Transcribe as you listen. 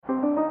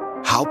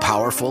How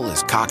powerful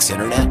is Cox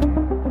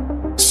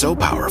Internet? So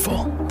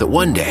powerful that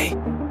one day,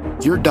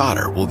 your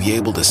daughter will be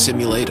able to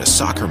simulate a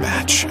soccer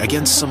match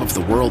against some of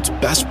the world's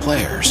best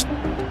players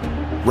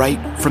right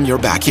from your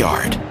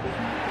backyard.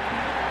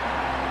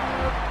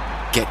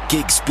 Get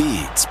gig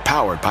speeds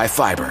powered by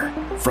fiber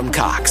from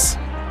Cox.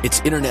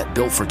 It's internet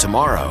built for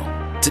tomorrow,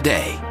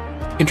 today.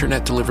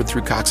 Internet delivered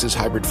through Cox's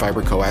hybrid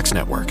fiber coax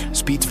network.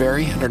 Speeds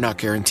vary and are not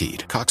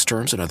guaranteed. Cox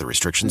terms and other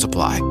restrictions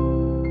apply.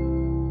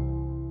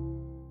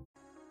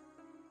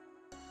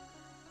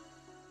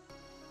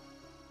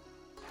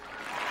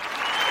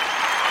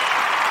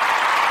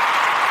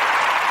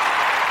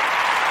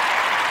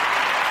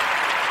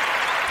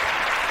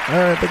 All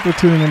right, thank you for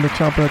tuning in to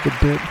Chompin at the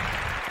Bit.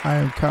 I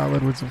am Kyle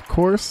Edwards, of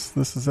course.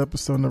 This is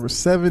episode number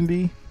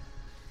 70.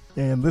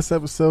 And this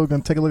episode, we're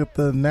going to take a look at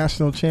the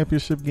national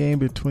championship game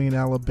between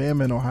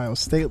Alabama and Ohio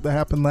State that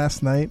happened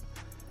last night.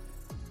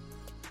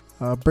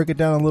 Break it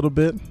down a little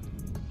bit.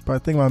 But I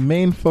think my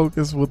main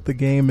focus with the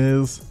game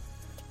is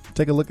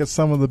take a look at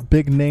some of the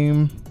big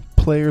name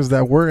players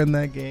that were in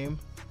that game,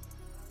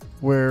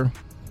 where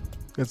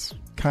it's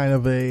kind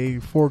of a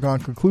foregone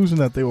conclusion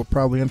that they will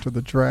probably enter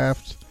the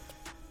draft.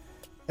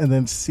 And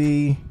then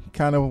see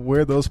kind of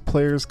where those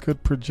players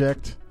could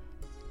project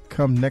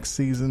come next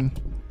season.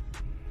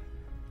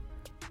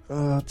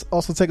 Let's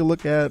also take a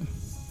look at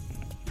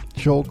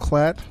Joel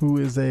Klatt, who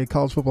is a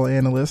college football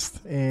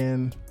analyst,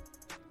 and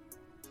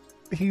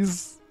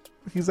he's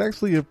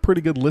actually a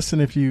pretty good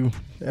listen if you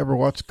ever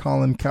watch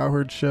Colin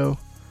Cowherd's show,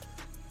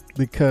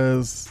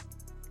 because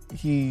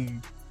he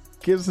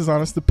gives his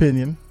honest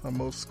opinion on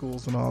most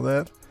schools and all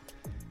that.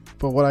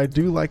 But what I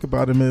do like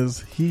about him is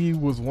he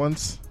was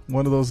once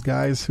one of those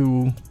guys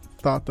who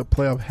thought the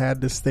playoff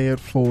had to stay at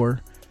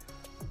 4,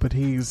 but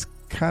he's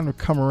kind of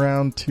come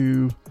around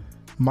to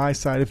my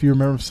side. If you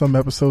remember some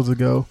episodes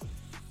ago,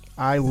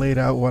 I laid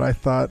out what I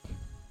thought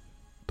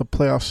the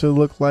playoff should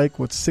look like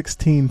with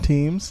 16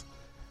 teams.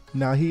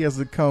 Now he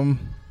hasn't come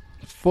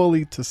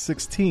fully to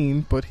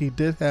 16, but he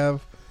did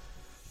have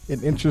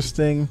an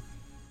interesting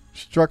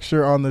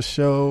structure on the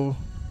show.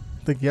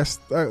 I think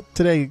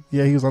today.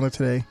 Yeah, he was on it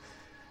today.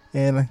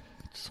 And I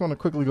just want to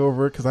quickly go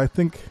over it because I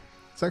think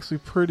it's actually a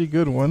pretty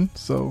good one.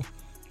 So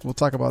we'll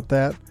talk about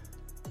that.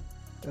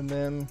 And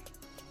then,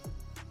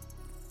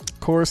 of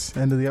course,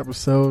 end of the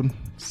episode.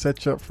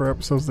 Set you up for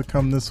episodes to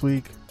come this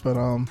week. But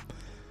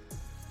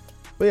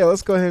yeah,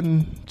 let's go ahead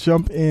and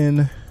jump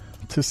in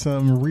to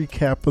some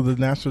recap of the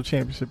national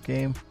championship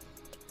game.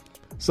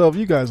 So if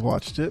you guys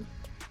watched it,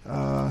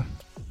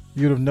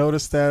 you'd have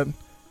noticed that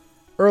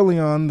early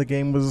on the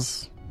game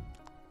was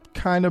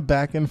kind of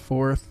back and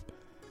forth.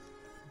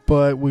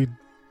 But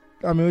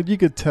you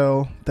could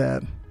tell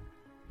that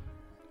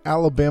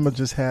Alabama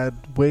just had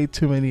way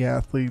too many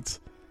athletes.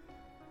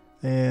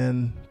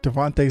 And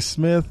Devontae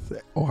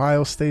Smith,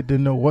 Ohio State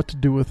didn't know what to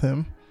do with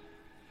him.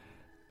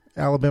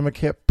 Alabama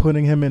kept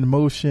putting him in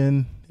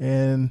motion,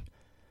 and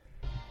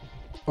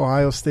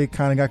Ohio State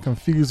kind of got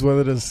confused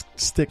whether to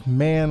stick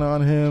man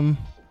on him,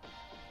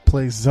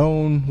 play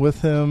zone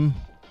with him.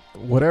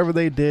 Whatever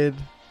they did,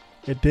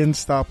 it didn't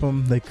stop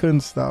him. They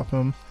couldn't stop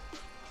him.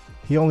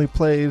 He only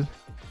played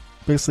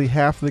basically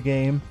half the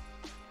game.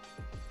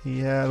 He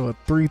had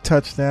 3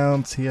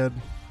 touchdowns. He had,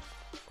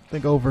 I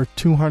think, over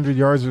 200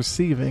 yards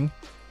receiving.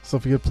 So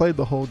if he had played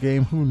the whole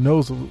game, who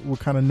knows what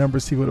kind of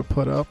numbers he would have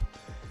put up.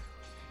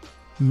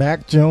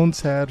 Mac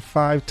Jones had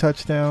 5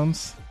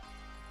 touchdowns.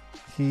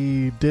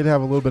 He did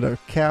have a little bit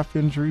of calf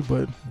injury,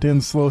 but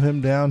didn't slow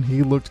him down.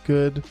 He looked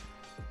good.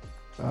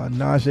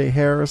 Najee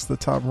Harris, the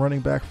top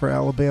running back for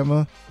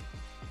Alabama,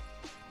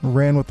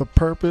 ran with a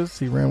purpose.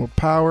 He ran with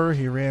power.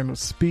 He ran with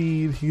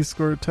speed. He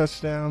scored a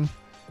touchdown.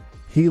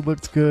 He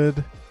looked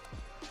good.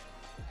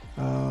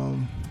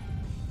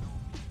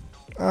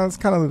 It's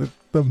kind of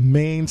the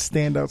main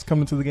standouts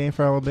coming to the game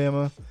for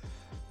Alabama.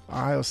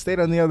 Ohio State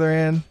on the other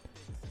end,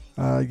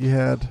 you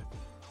had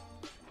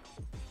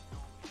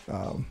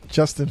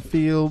Justin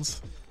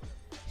Fields.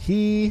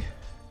 He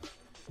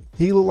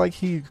looked like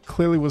he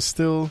clearly was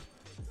still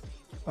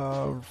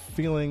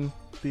feeling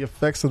the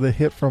effects of the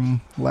hit from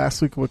last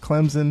week with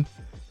Clemson.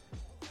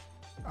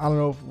 I don't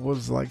know if it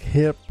was like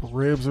hip,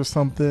 ribs or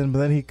something, but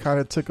then he kind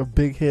of took a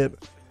big hit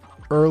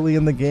early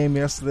in the game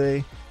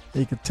yesterday.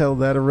 You could tell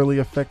that it really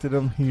affected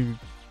him.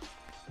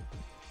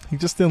 He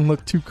just didn't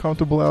look too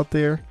comfortable out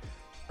there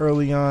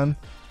early on.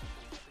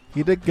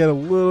 He did get a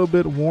little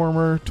bit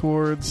warmer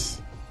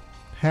towards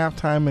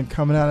halftime and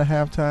coming out of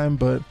halftime,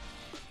 but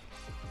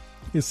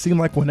it seemed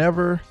like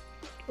whenever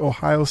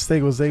Ohio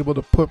State was able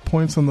to put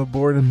points on the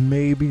board and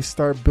maybe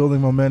start building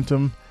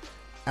momentum,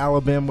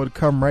 Alabama would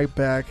come right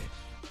back,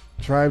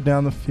 drive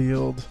down the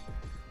field,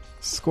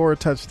 score a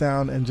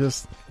touchdown, and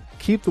just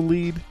keep the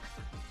lead.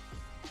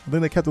 I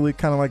think they kept the lead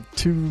kind of like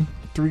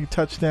 2-3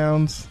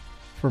 touchdowns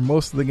for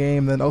most of the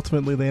game. Then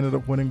ultimately they ended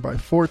up winning by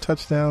 4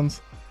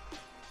 touchdowns.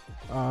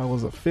 It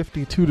was a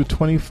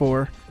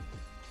 52-24.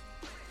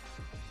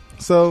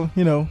 So,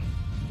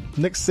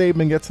 Nick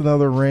Saban gets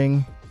another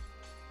ring.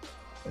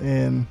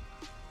 And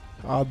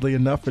oddly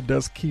enough, it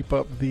does keep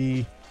up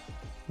the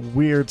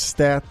weird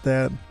stat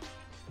that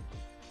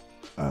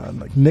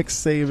like Nick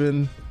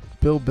Saban,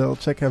 Bill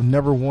Belichick have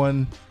never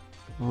won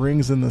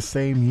rings in the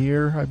same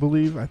year, I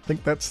believe. I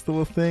think that's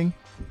still a thing.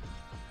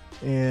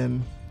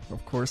 And,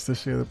 of course,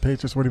 this year the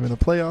Patriots weren't even in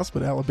the playoffs,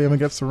 but Alabama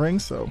gets the ring,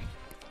 so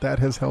that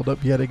has held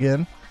up yet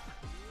again.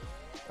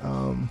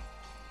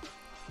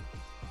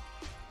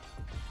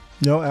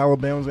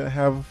 Alabama's going to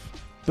have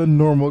the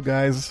normal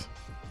guys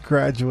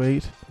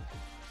graduate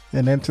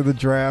and enter the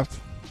draft.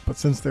 But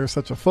since they're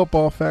such a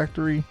football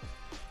factory,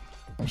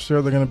 I'm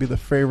sure they're going to be the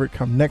favorite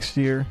come next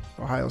year.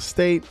 Ohio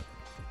State,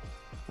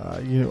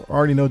 you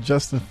already know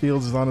Justin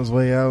Fields is on his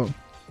way out.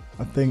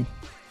 I think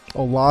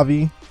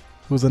Olave,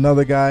 who's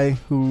another guy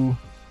who,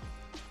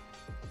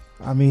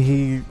 I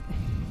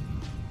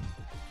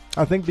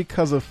think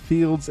because of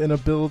Fields'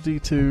 inability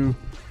to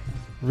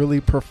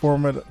really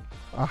perform at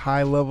a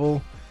high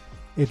level,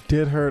 it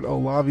did hurt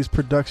Olave's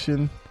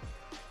production.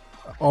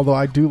 Although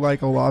I do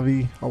like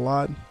Olave a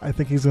lot. I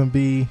think he's going to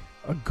be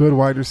a good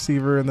wide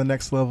receiver in the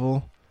next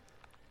level.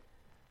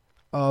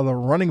 The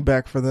running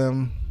back for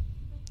them,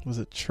 was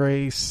it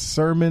Trey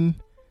Sermon?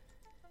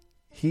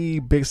 He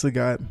basically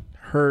got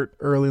hurt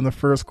early in the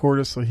first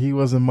quarter, so he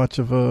wasn't much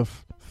of a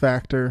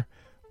factor,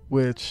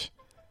 which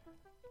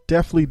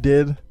definitely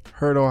did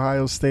hurt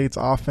Ohio State's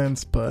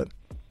offense. But,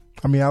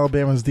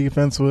 Alabama's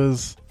defense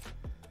was...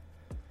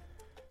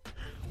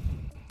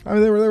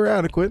 they were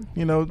adequate.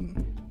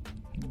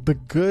 The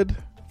good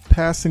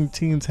passing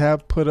teams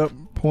have put up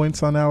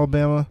points on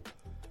Alabama.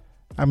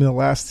 The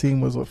last team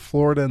was with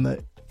Florida in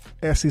the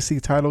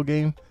SEC title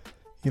game.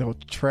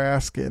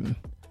 Trask and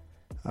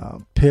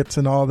Pitts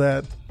and all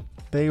that.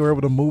 They were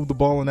able to move the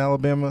ball in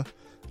Alabama.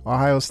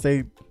 Ohio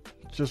State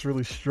just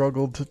really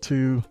struggled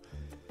to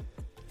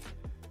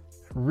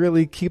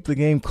really keep the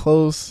game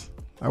close.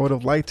 I would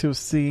have liked to have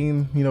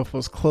seen, if it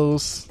was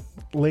close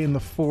late in the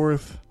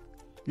fourth,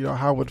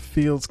 how would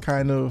Fields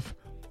kind of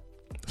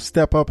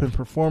step up and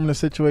perform in a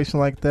situation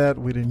like that.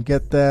 We didn't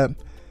get that.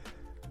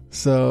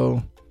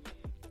 So,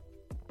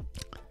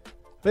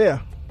 yeah.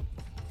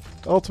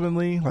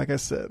 Ultimately, like I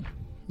said,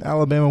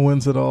 Alabama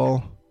wins it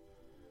all.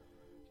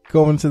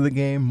 Going to the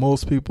game,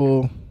 most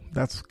people,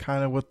 that's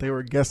kind of what they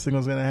were guessing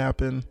was going to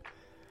happen.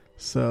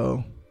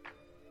 So,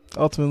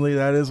 ultimately,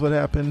 that is what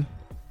happened.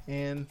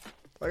 And,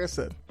 like I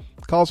said,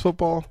 college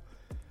football,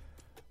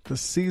 the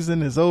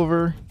season is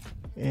over.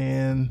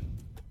 And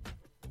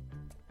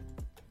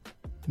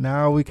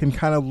now we can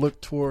kind of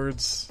look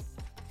towards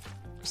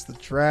just the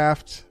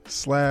draft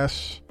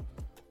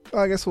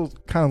I guess we'll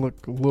kind of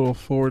look a little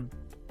forward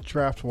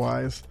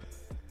draft-wise.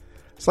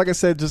 So like I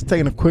said, just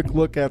taking a quick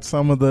look at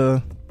some of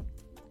the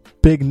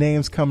big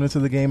names coming into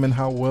the game and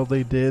how well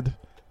they did.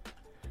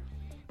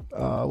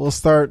 We'll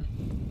start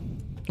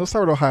with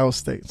Ohio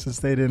State. Since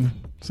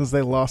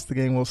they lost the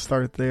game, we'll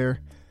start there.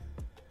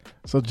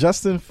 So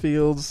Justin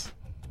Fields,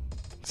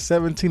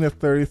 17 of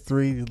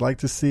 33. You'd like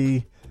to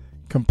see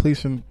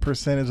completion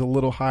percentage a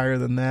little higher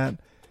than that.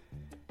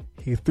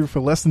 He threw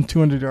for less than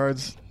 200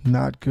 yards.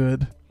 Not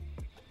good.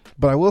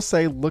 But I will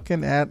say,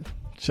 looking at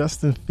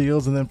Justin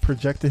Fields and then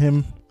projecting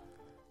him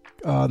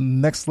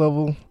next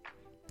level,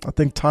 I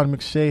think Todd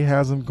McShay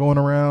has him going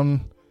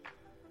around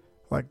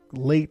like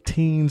late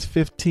teens,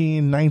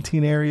 15,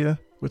 19 area,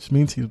 which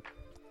means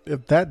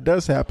if that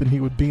does happen, he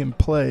would be in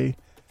play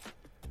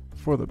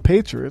for the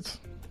Patriots.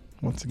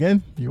 Once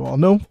again, you all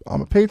know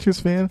I'm a Patriots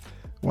fan.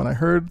 When I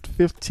heard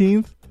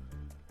 15th,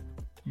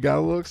 got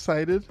a little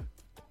excited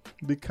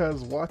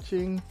because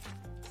watching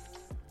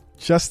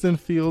Justin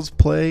Fields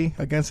play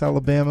against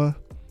Alabama,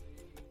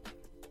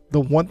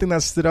 the one thing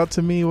that stood out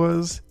to me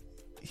was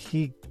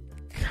he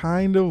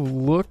kind of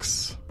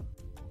looks...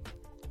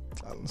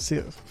 Let's see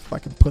if I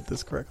can put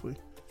this correctly.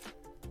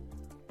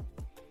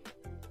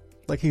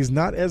 Like, he's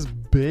not as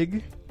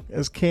big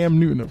as Cam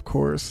Newton, of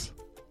course,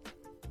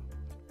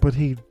 but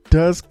he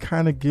does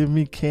kind of give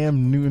me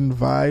Cam Newton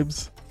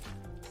vibes.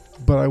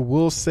 But I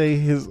will say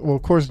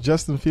of course,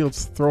 Justin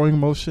Fields' throwing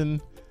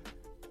motion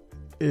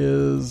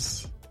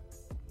is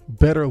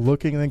better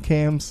looking than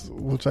Cam's,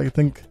 which I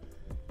think,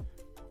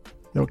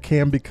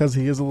 Cam, because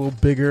he is a little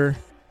bigger,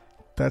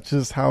 that's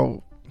just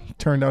how it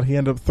turned out he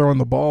ended up throwing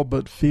the ball.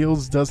 But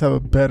Fields does have a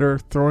better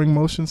throwing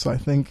motion, so I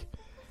think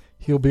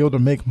he'll be able to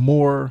make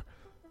more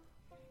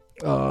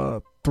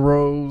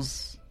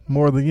throws,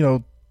 more of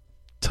the,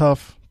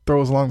 tough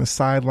throws along the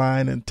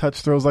sideline and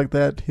touch throws like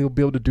that. He'll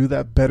be able to do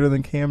that better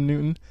than Cam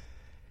Newton.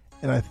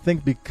 And I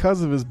think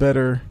because of his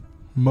better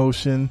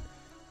motion,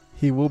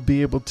 he will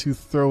be able to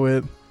throw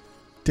it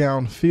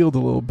downfield a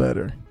little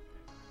better.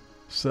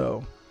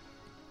 So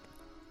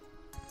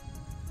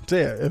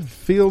yeah, if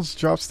Fields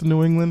drops to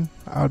New England,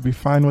 I would be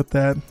fine with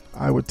that.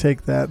 I would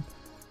take that.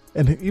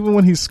 And even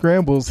when he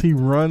scrambles, he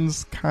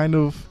runs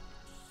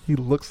he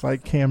looks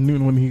like Cam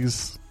Newton when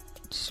he's,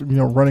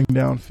 running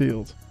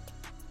downfield.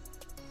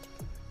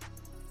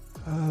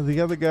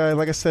 The other guy,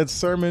 like I said,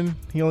 Sermon,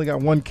 he only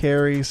got one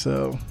carry,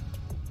 so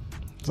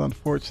it's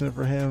unfortunate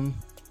for him.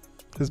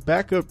 His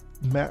backup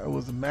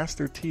was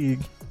Master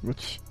Teague,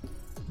 which,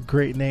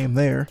 great name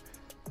there.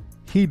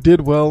 he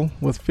did well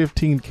with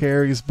 15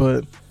 carries,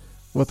 but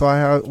with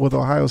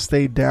Ohio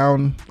State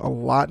down a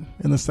lot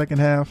in the second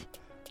half,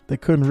 they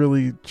couldn't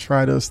really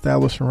try to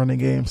establish a running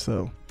game.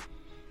 So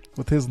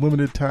with his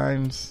limited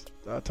times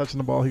touching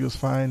the ball, he was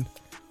fine.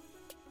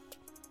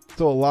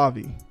 So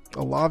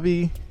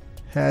Olave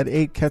had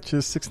 8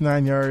 catches,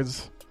 69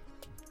 yards.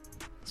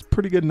 It's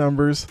pretty good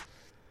numbers.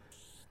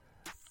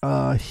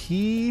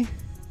 He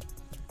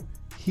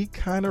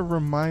kind of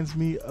reminds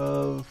me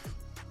of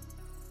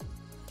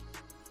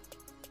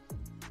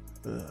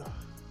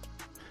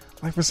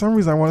like, for some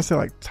reason I want to say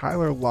like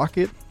Tyler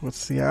Lockett with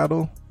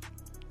Seattle.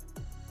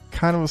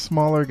 Kind of a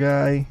smaller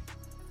guy,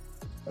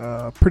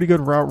 pretty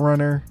good route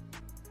runner.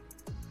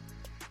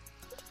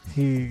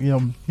 He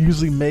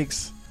usually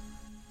makes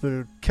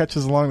the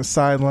catches along the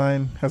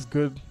sideline, has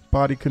good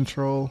body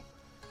control.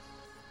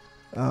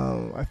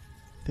 I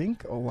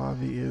think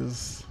Olave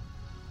is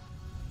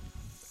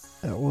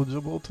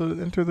eligible to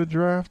enter the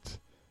draft.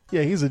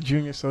 Yeah, he's a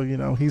junior, so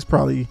he's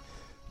probably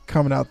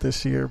coming out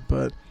this year.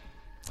 But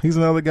he's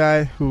another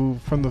guy who,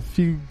 from the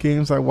few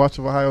games I watched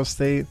of Ohio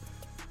State,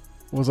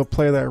 was a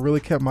player that I really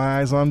kept my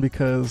eyes on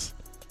because,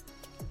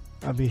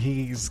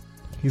 he's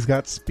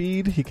got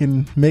speed. He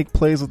can make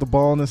plays with the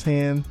ball in his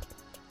hand,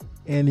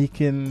 and he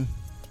can,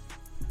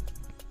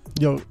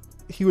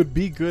 he would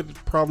be good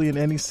probably in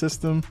any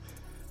system.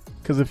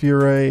 Because if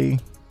you're a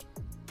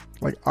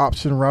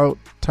option route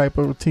type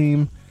of a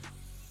team,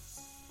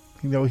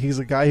 he's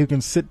a guy who can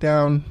sit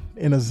down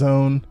in a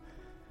zone,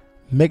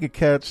 make a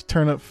catch,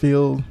 turn up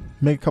field,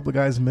 make a couple of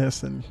guys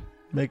miss, and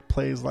make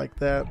plays like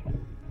that.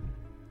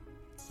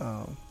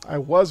 I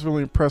was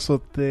really impressed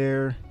with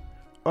their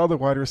other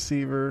wide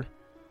receiver,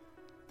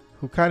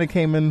 who kind of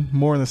came in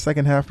more in the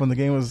second half when the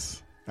game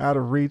was out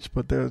of reach,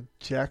 but they're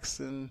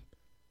Jackson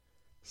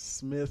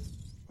Smith,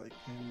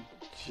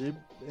 in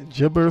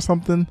Jibba or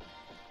something.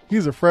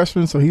 He's a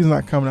freshman, so he's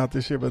not coming out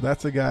this year, but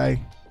that's a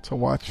guy to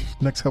watch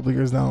next couple of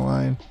years down the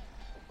line.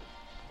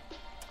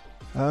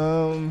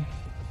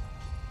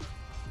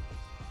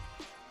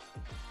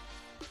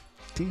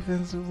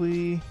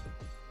 Defensively,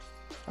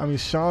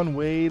 Shaun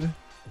Wade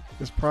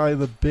is probably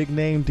the big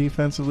name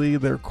defensively.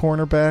 Their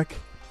cornerback.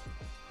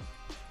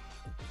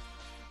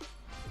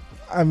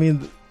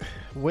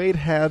 Wade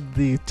had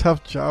the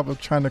tough job of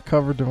trying to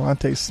cover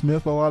Devontae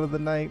Smith a lot of the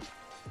night.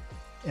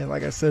 And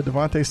like I said,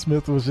 Devontae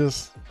Smith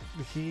was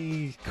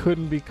he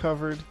couldn't be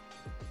covered.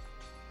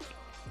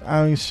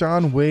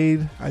 Shaun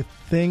Wade, I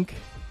feel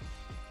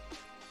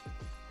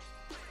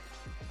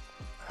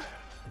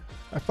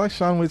like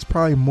Shaun Wade's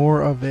probably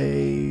more of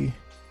a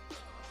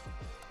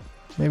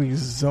maybe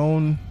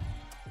zone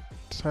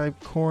type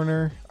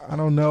corner. I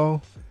don't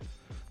know.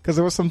 Because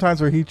there was some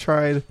times where he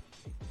tried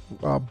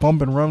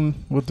bump and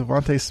run with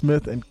Devontae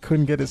Smith and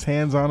couldn't get his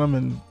hands on him,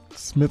 and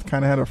Smith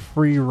kind of had a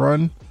free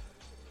run.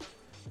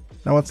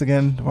 Now, once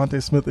again,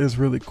 Devontae Smith is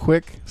really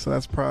quick, so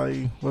that's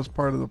probably was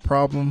part of the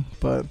problem.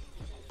 But,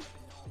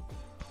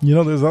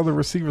 there's other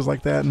receivers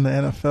like that in the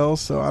NFL,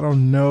 so I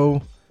don't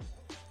know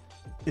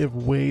if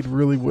Wade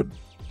really would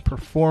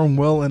perform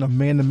well in a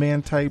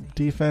man-to-man type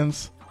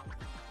defense.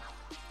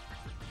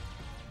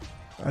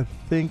 I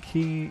think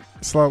I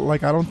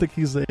don't think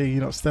he's a,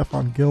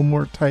 Stephon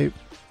Gilmore type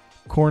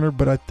corner,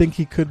 but I think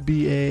he could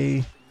be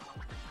a,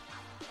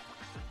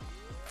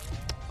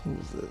 who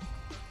was it?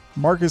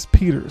 Marcus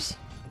Peters.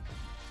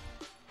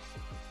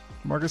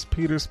 Marcus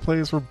Peters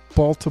plays for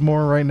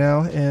Baltimore right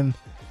now, and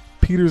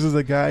Peters is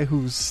a guy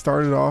who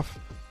started off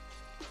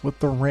with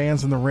the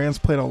Rams, and the Rams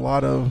played a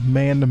lot of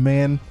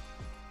man-to-man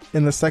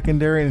in the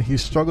secondary, and he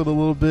struggled a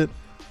little bit.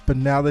 But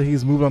now that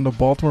he's moved on to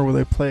Baltimore, where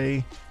they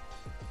play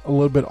a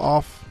little bit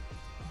off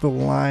the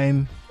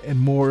line and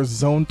more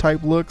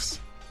zone-type looks,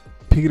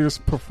 Peters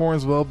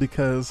performs well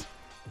because,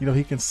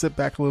 he can sit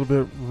back a little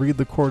bit, read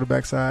the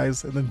quarterback's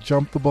eyes, and then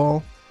jump the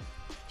ball.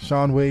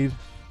 Shaun Wade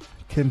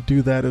can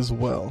do that as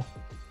well.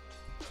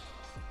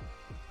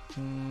 I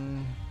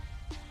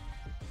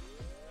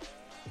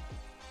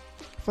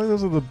feel like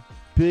those are the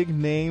big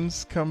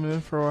names coming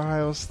in for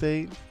Ohio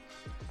State.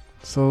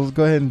 So let's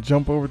go ahead and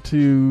jump over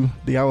to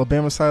the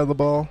Alabama side of the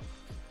ball.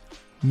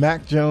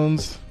 Mac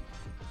Jones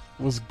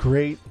was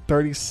great.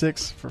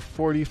 36 for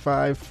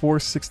 45,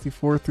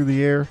 464 through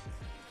the air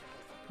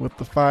with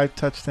the 5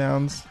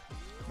 touchdown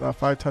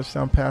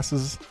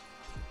passes.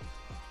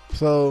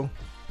 So,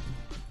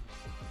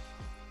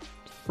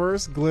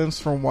 first glimpse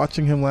from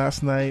watching him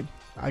last night,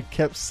 I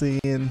kept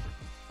seeing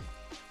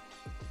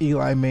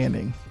Eli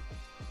Manning.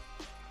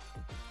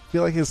 I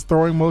feel like his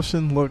throwing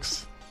motion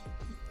looks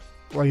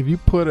like if you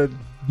put a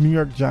New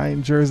York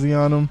Giant jersey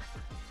on him,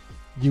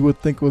 you would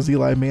think it was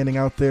Eli Manning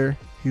out there.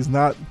 He's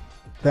not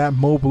that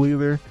mobile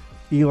either.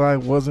 Eli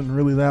wasn't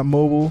really that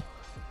mobile.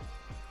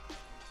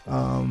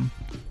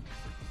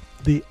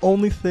 The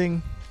only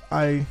thing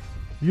I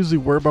usually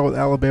worry about with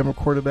Alabama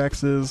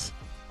quarterbacks is,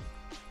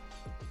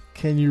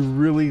 can you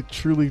really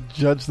truly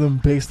judge them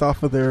based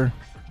off of their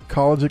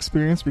college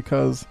experience?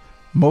 Because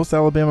most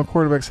Alabama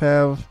quarterbacks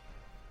have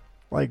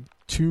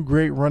 2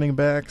 great running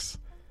backs,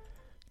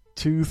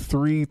 2,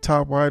 3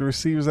 top wide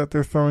receivers that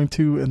they're throwing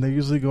to, and they're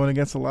usually going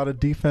against a lot of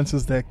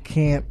defenses that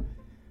can't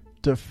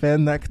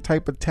defend that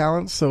type of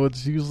talent, so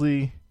it's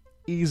usually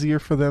easier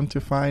for them to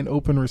find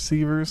open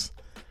receivers.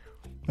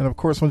 And of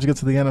course, once you get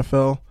to the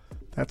NFL,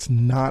 that's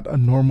not a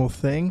normal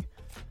thing.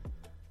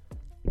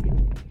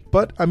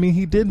 But I mean,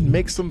 he did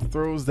make some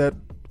throws that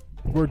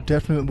were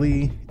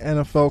definitely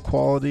NFL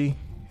quality.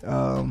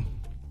 I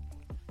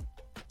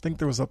think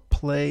there was a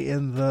play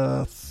in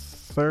the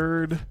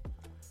third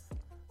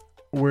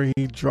where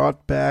he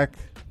dropped back.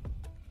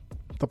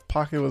 The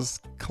pocket was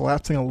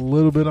collapsing a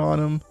little bit on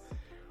him,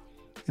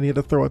 and he had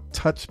to throw a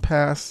touch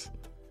pass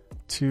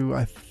to,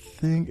 I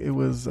think it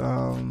was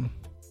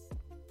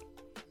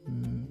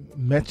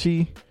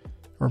Michi,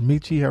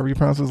 however you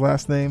pronounce his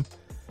last name,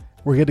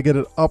 where he had to get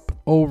it up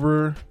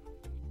over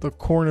the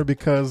corner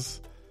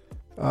because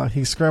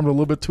he scrambled a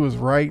little bit to his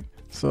right,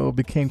 so it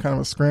became kind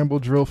of a scramble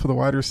drill for the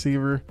wide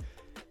receiver.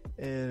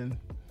 And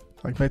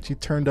like Michi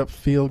turned up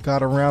field,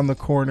 got around the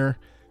corner.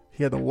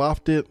 He had to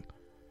loft it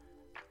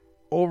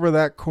over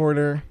that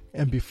corner,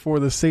 and before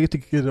the safety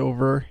could get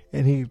over,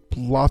 and he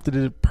lofted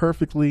it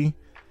perfectly,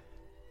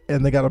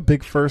 and they got a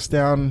big first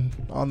down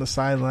on the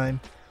sideline.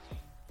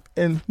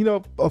 And, you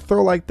know, a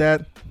throw like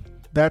that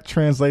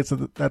translates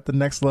at the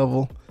next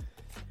level.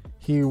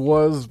 He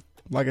was,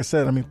 like I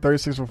said,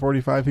 36 for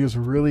 45. He was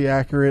really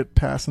accurate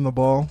passing the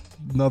ball.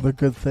 Another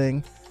good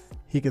thing.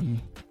 He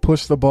can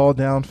push the ball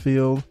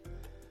downfield.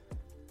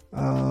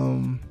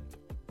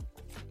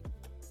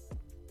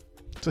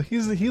 So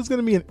he's going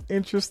to be an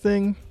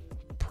interesting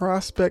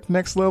prospect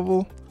next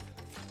level.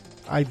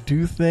 I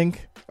do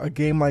think a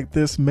game like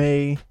this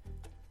may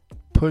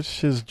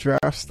push his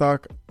draft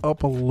stock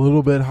up a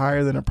little bit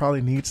higher than it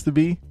probably needs to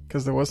be,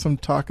 because there was some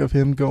talk of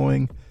him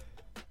going,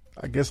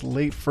 I guess,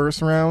 late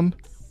first round.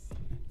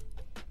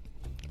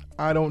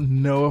 I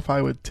don't know if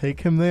I would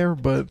take him there,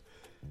 but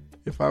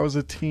if I was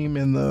a team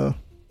in the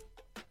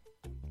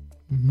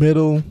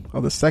middle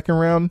of the second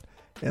round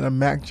and a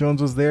Mac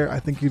Jones was there,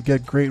 I think you'd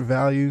get great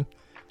value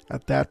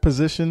at that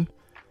position.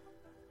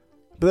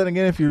 But then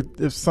again,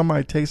 if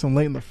somebody takes him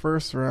late in the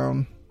first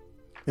round,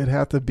 it'd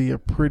have to be a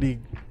pretty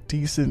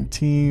decent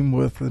team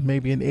with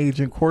maybe an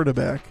aging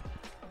quarterback.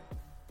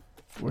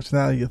 Which,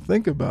 now that you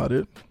think about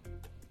it,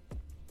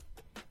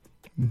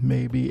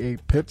 maybe a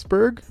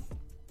Pittsburgh.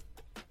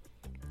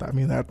 I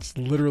mean, that's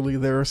literally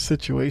their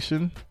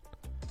situation.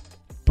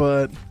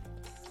 But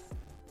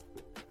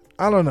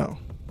I don't know.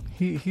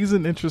 He's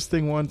an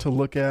interesting one to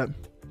look at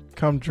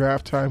come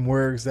draft time,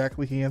 where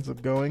exactly he ends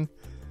up going.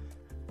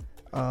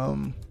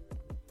 But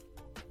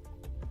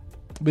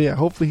yeah,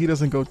 hopefully he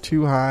doesn't go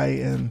too high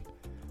and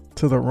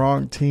to the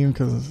wrong team,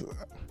 because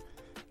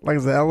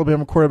like the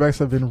Alabama quarterbacks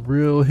have been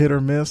real hit or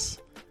miss,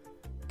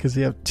 because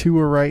you have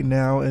Tua right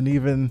now, and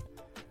even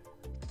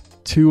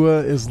Tua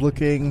is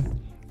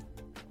looking,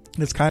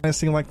 it's kind of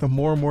seeming like the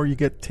more and more you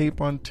get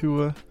tape on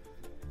Tua,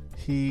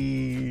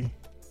 I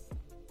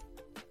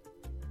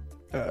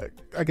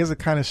guess it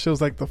kind of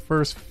shows like the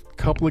first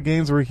couple of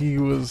games where he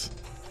was,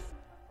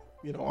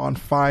 on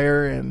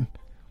fire, and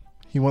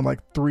he won like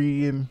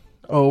 3-0,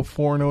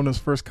 4-0 in his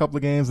first couple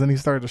of games. Then he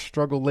started to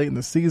struggle late in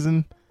the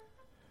season.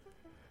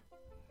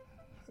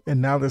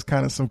 And now there's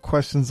kind of some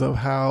questions of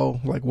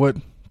how, like, what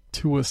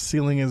Tua's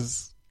ceiling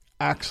is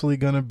actually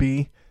going to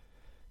be.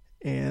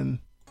 And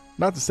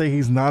not to say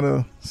he's not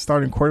a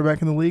starting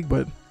quarterback in the league,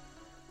 but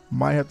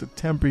might have to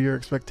temper your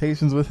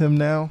expectations with him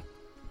now.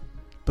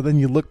 But then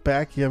you look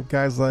back, you have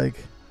guys like,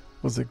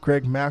 was it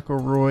Greg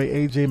McElroy,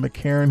 A.J.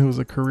 McCarron, who was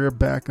a career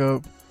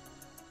backup.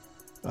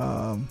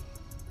 Who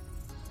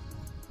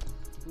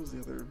was the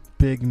other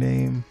big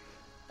name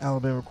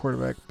Alabama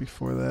quarterback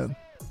before that?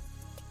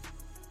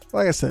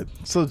 Like I said,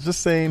 so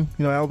just saying,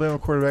 Alabama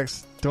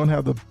quarterbacks don't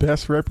have the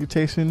best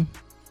reputation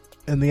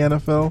in the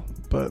NFL,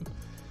 but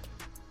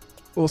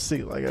we'll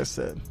see, like I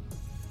said.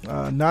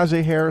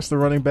 Najee Harris, the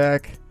running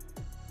back,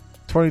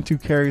 22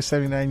 carries,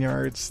 79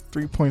 yards,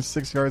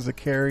 3.6 yards a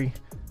carry.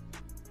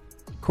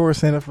 Of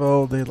course,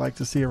 NFL, they'd like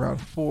to see around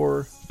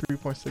 4,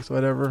 3.6,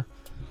 whatever.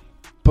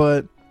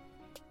 But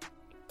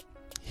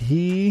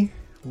he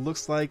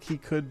looks like he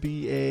could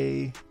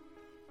be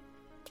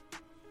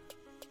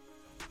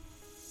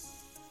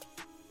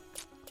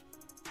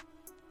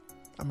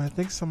I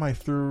think somebody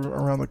threw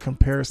around the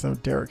comparison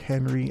of Derrick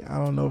Henry. I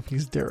don't know if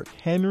he's Derrick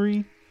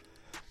Henry,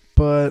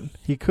 but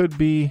he could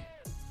be.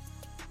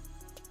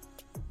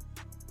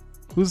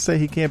 Who's to say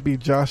he can't be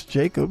Josh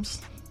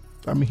Jacobs?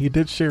 I mean, he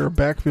did share a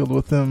backfield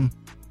with him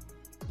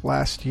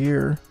last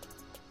year,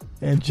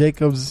 and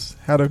Jacobs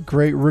had a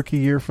great rookie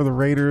year for the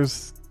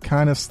Raiders.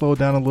 Kind of slowed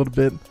down a little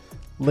bit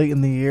late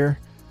in the year,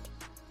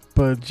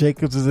 but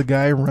Jacobs is a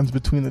guy who runs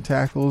between the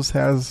tackles,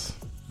 has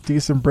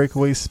decent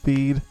breakaway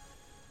speed,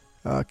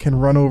 can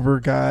run over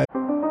guys.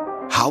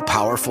 How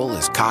powerful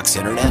is Cox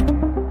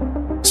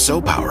Internet? So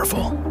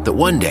powerful that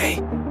one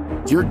day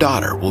your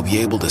daughter will be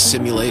able to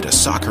simulate a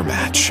soccer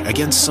match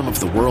against some of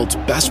the world's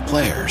best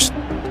players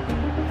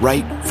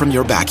right from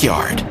your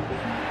backyard.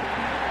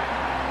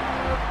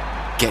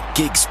 Get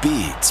gig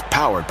speeds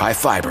powered by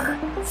fiber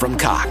from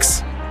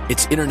Cox.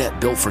 It's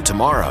internet built for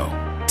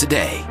tomorrow,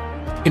 today.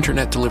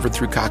 Internet delivered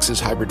through Cox's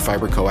hybrid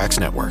fiber coax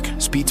network.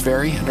 Speeds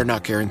vary and are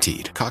not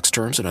guaranteed. Cox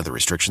terms and other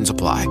restrictions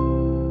apply.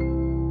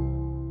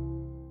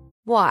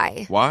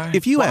 Why?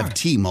 If you have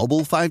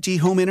T-Mobile 5G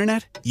home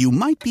internet, you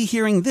might be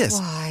hearing this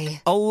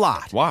Why? a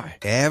lot. Why?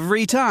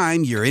 Every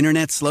time your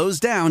internet slows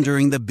down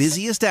during the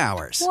busiest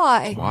hours.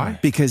 Why?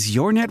 Because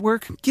your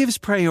network gives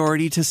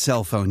priority to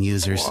cell phone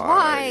users.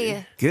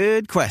 Why?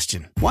 Good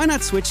question. Why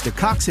not switch to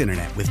Cox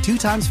Internet with 2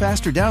 times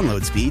faster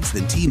download speeds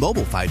than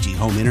T-Mobile 5G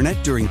home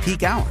internet during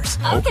peak hours?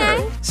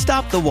 Okay.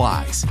 Stop the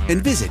whys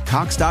and visit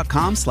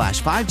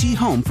cox.com/5G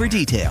home for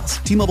details.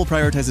 T-Mobile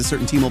prioritizes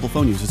certain T-Mobile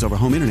phone users over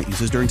home internet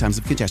users during times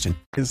of congestion.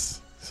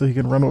 So he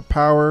can run with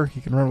power.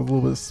 He can run with a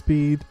little bit of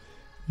speed.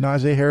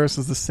 Najee Harris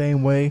is the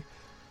same way.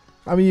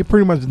 I mean, you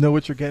pretty much know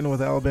what you're getting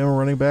with Alabama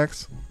running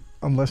backs,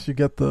 unless you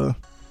get the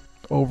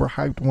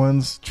overhyped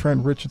ones.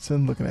 Trent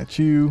Richardson looking at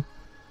you.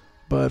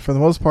 But for the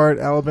most part,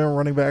 Alabama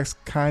running backs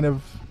kind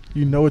of,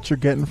 you know what you're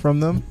getting from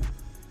them.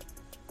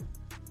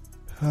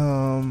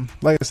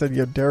 Like I said,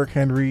 you have Derrick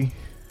Henry.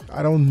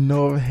 I don't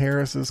know if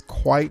Harris is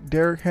quite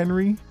Derrick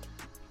Henry,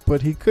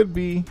 but he could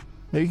be.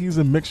 Maybe he's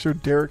a mixture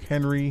of Derrick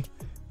Henry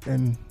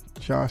and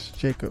Josh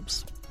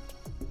Jacobs.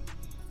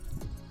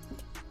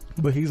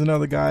 But he's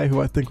another guy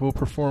who I think will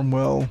perform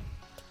well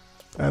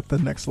at the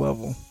next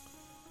level.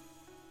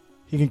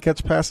 He can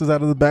catch passes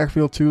out of the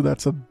backfield too.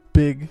 That's a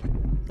big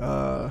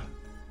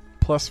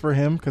plus for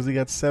him because he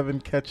got 7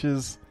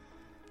 catches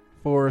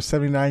for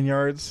 79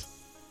 yards.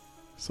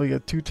 So he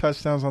had 2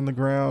 touchdowns on the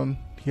ground.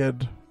 He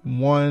had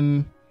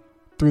 1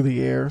 through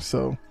the air.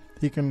 So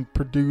he can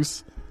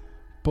produce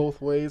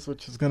both ways,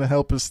 which is going to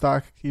help his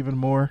stock even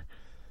more.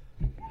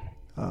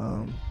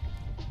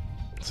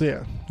 So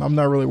yeah, I'm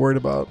not really worried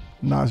about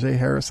Najee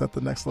Harris at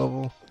the next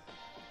level.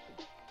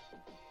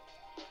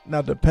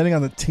 Now, depending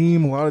on the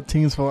team, a lot of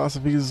teams'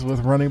 philosophies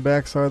with running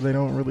backs are they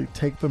don't really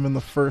take them in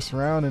the first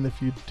round, and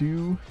if you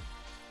do,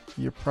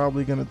 you're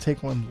probably going to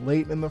take one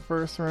late in the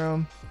first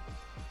round.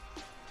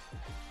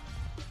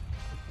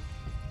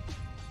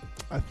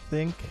 I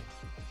think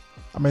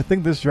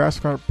this draft's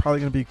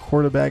probably going to be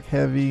quarterback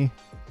heavy,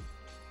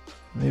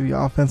 maybe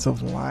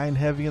offensive line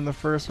heavy in the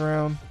first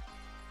round.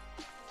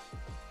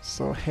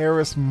 So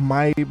Harris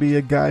might be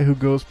a guy who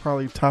goes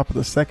probably top of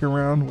the second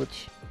round,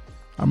 which,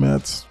 I mean,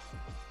 that's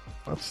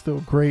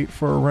still great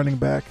for a running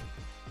back.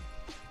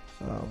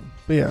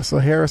 But yeah, so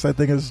Harris I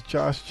think is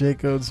Josh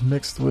Jacobs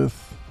mixed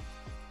with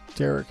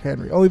Derrick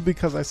Henry. Only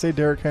because I say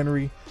Derrick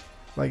Henry,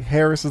 like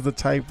Harris is the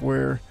type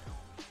where,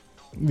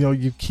 you know,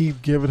 you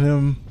keep giving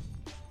him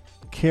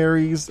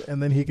carries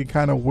and then he can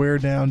kind of wear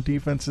down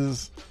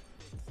defenses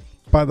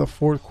by the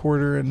fourth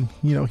quarter, and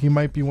you know he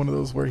might be one of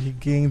those where he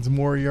gains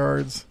more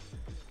yards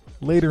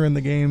later in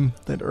the game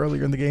than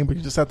earlier in the game, but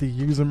you just have to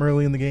use him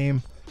early in the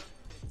game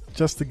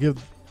just to give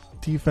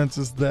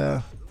defenses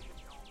the,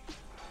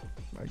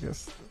 I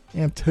guess,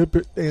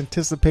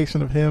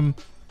 anticipation of him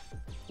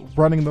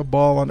running the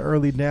ball on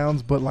early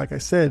downs. But like I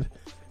said,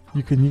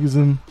 you can use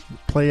him,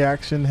 play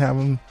action, have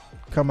him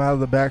come out of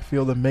the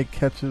backfield and make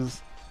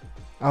catches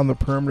on the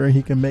perimeter.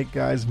 He can make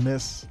guys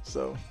miss,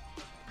 so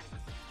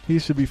he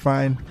should be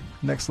fine.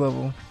 Next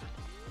level.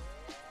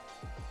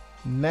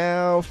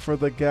 Now for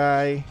the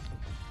guy.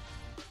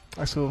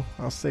 Actually,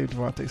 I'll save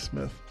Devontae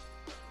Smith.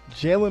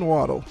 Jalen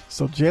Waddle.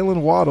 So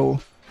Jalen Waddle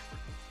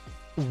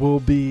will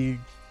be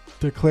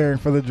declaring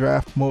for the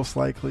draft most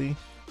likely.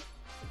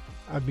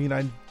 I mean,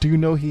 I do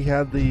know he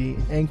had the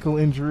ankle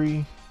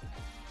injury.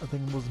 I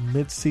think it was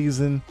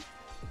mid-season.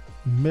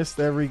 Missed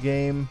every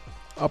game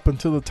up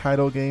until the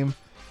title game.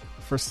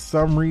 For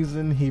some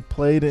reason, he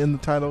played in the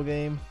title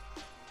game.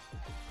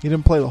 He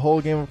didn't play the whole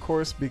game, of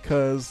course,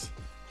 because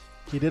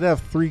he did have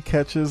 3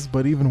 catches,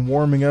 but even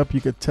warming up,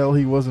 you could tell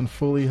he wasn't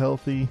fully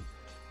healthy.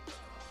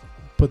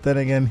 But then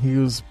again, he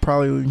was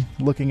probably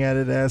looking at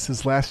it as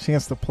his last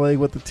chance to play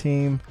with the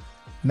team.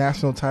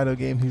 National title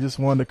game. He just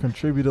wanted to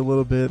contribute a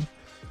little bit.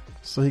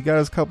 So he got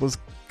his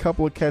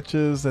couple of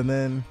catches, and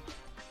then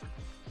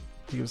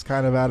he was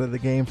kind of out of the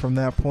game from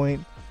that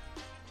point.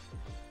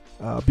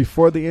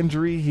 Before the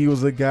injury, he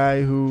was a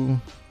guy who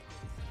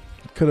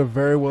could have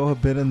very well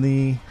have been in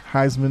the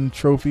Heisman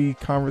Trophy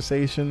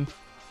conversation.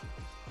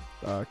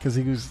 Because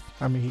he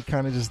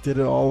kind of just did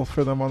it all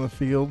for them on the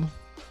field.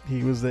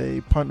 He was a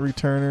punt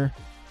returner.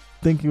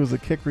 I think he was a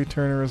kick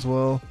returner as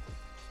well.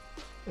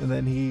 And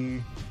then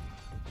he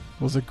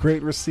was a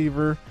great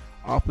receiver,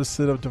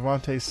 opposite of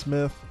Devontae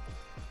Smith.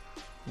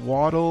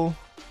 Waddle,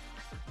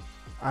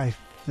 I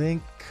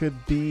think, could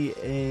be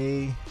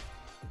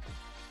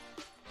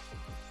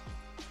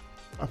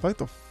I feel like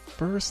the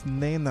first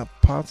name that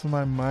pops in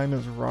my mind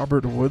is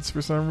Robert Woods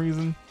for some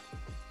reason.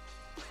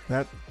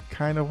 That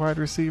kind of wide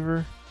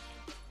receiver.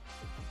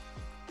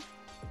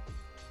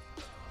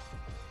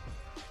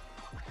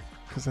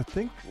 Because I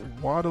think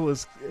Waddle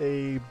is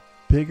a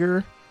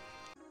bigger.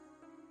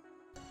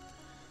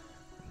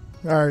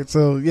 All right,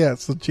 so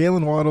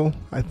Jalen Waddle,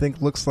 I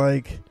think, looks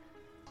like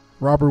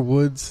Robert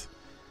Woods.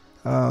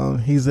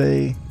 He's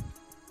a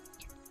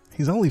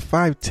He's only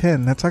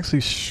 5'10". That's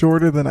actually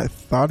shorter than I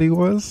thought he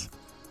was.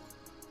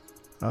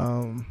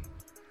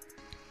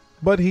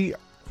 But he...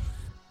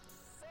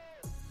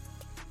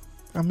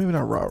 maybe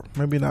not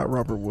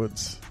Robert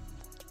Woods.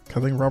 I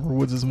think Robert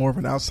Woods is more of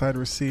an outside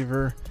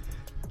receiver.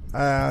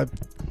 I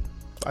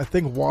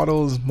think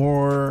Waddle is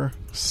more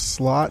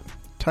slot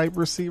type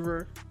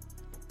receiver.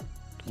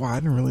 Wow, I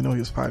didn't really know he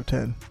was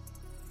 5'10".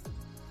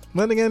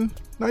 Then again,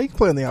 now you can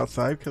play on the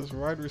outside because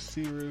wide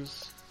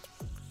receivers,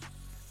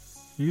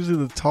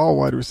 usually the tall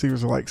wide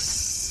receivers are like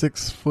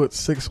 6 foot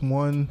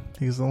 6'1".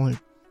 He's only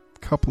a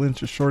couple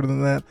inches shorter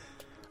than that.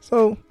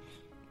 So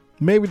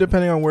maybe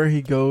depending on where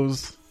he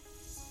goes,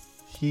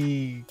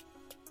 he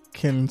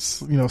can,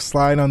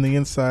 slide on the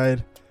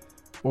inside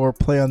or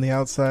play on the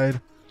outside.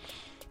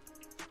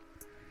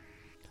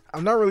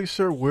 I'm not really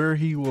sure where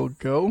he will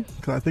go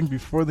because I think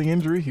before the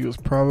injury he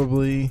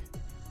probably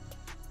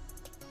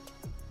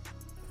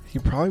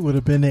would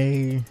have been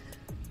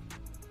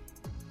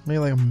maybe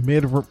like a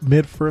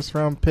mid first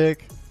round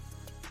pick.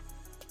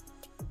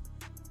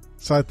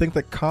 So I think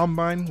the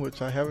combine,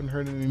 which I haven't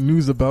heard any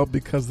news about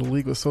because the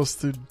league was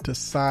supposed to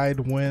decide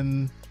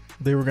when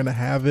they were going to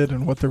have it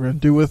and what they were going to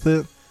do with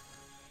it.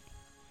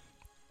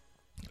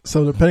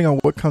 So depending on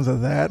what comes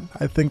of that,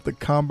 I think the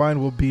combine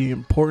will be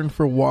important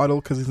for Waddle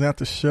because he's going to have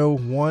to show,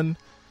 one,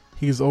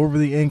 he's over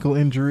the ankle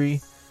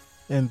injury,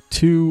 and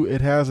two,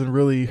 it hasn't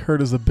really hurt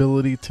his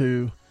ability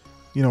to,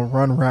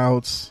 run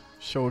routes,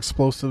 show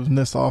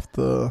explosiveness off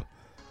the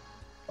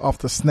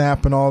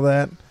snap and all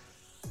that.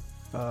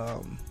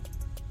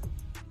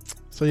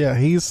 So yeah,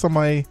 he's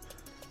somebody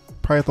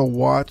probably have to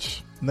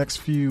watch next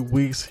few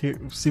weeks,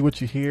 see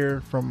what you hear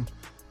from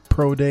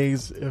pro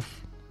days,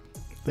 if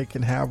they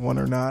can have one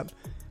or not.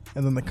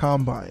 And then the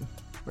combine,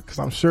 because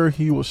I'm sure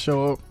he will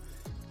show up.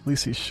 At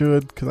least he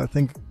should, because I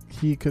think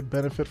he could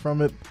benefit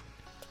from it.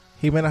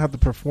 He may not have to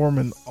perform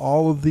in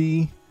all of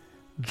the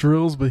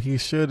drills, but he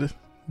should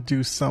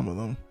do some of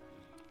them.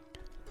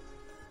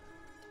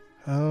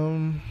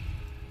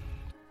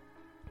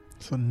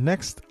 So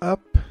next up,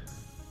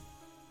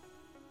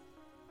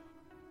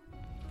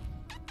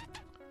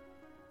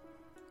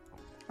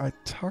 I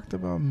talked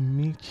about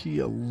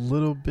Michi a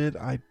little bit.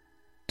 I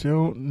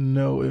don't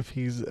know if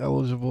he's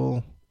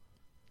eligible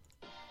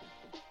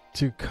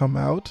to come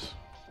out.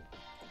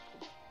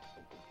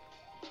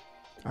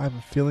 I have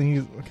a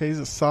feeling he's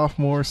a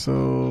sophomore,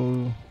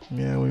 so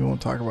yeah, we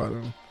won't talk about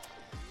him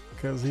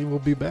because he will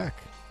be back.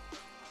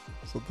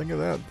 So think of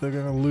that. They're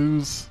gonna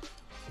lose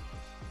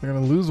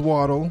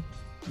Waddle,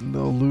 and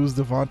they'll lose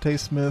Devontae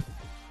Smith,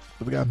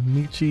 but they got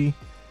Michi,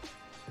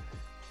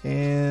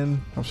 and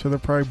I'm sure they're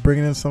probably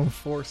bringing in some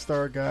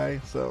 4-star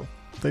guy, so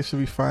they should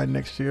be fine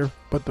next year.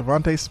 But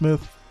Devontae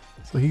Smith,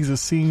 so he's a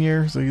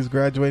senior, so he's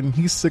graduating.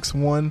 He's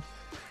 6'1".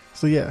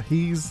 So yeah,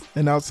 he's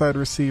an outside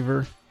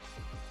receiver.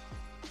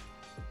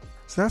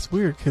 So that's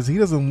weird because he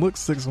doesn't look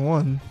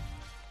 6'1".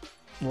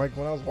 Like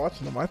when I was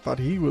watching him, I thought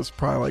he was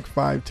probably like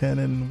 5'10",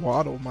 and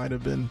Waddle might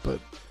have been. But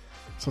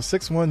so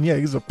 6'1", yeah,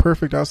 he's a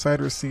perfect outside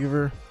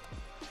receiver.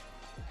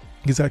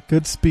 He's got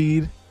good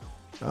speed,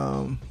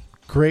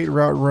 great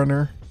route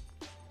runner.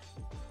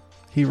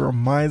 He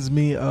reminds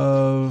me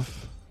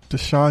of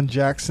Deshaun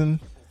Jackson.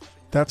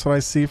 That's what I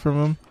see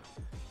from him.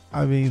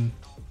 I mean,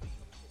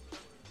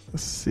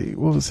 let's see,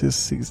 what was his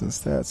season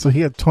stats? So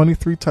he had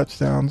 23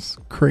 touchdowns,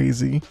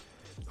 crazy.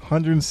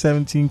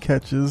 117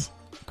 catches,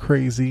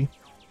 crazy.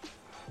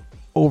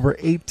 Over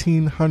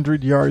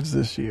 1,800 yards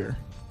this year.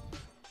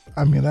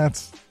 I mean,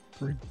 that's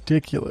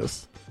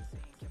ridiculous.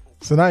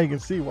 So now you can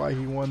see why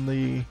he won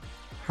the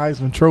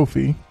Heisman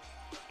Trophy.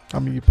 I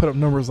mean, you put up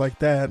numbers like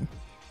that,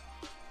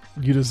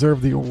 you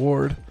deserve the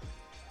award.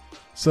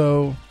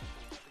 So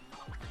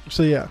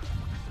yeah,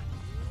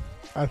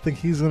 I think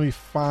he's going to be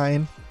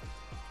fine.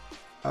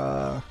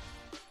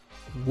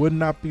 Would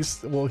not be,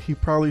 well, he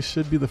probably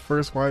should be the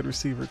first wide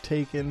receiver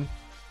taken.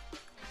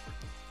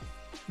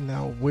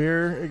 Now,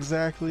 where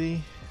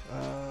exactly?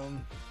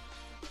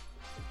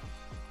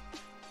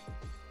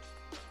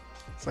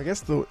 So I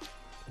guess so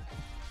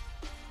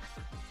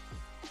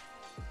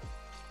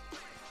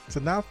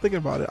now thinking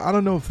about it, I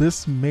don't know if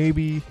this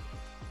maybe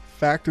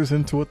factors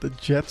into what the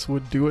Jets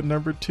would do at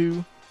number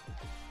 2.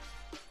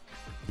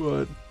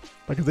 But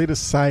like if they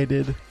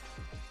decided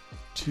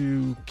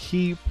to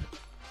keep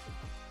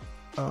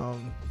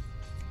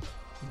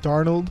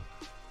Darnold,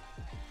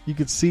 you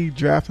could see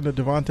drafting a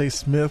Devontae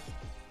Smith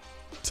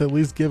to at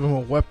least give him a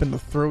weapon to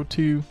throw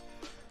to.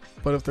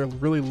 But if they're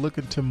really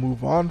looking to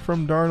move on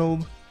from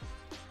Darnold,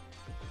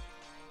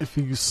 if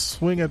you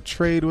swing a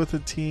trade with a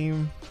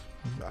team,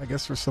 I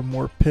guess for some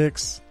more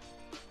picks,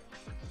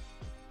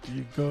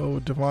 you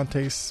go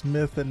Devontae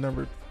Smith at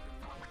number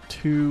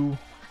 2,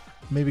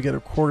 maybe get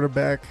a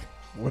quarterback.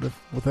 What if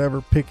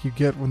whatever pick you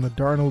get from the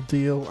Darnold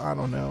deal? I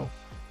don't know.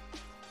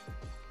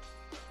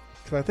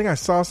 Because I think I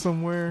saw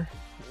somewhere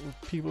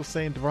people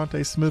saying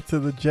Devontae Smith to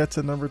the Jets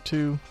at number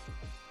 2.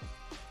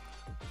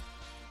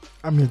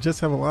 I mean, Jets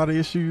have a lot of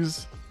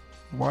issues.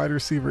 Wide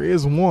receiver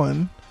is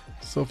one.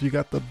 So if you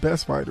got the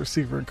best wide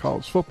receiver in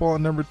college football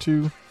at number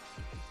 2,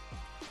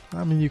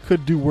 I mean, you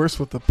could do worse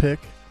with the pick.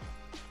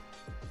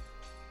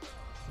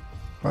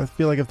 I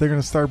feel like if they're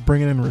going to start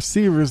bringing in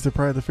receivers, they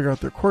probably have to figure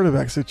out their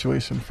quarterback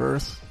situation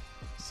first.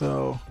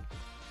 So,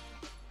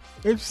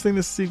 interesting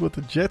to see what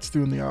the Jets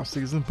do in the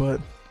offseason. But,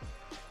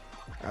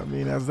 I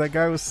mean, as that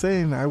guy was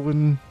saying, I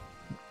wouldn't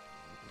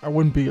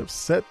be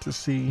upset to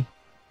see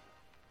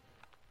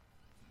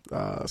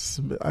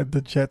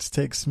the Jets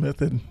take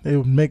Smith, and it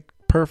would make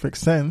perfect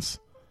sense.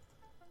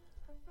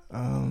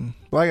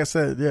 Like I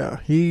said,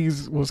 yeah, he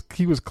was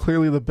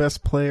clearly the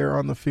best player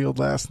on the field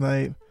last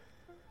night.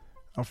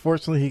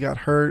 Unfortunately, he got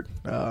hurt.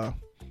 I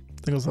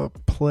think it was a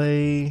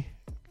play. I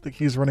think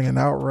he's running an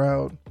out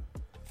route.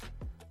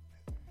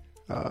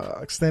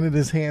 Extended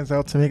his hands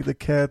out to make the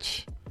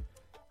catch.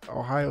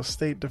 Ohio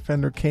State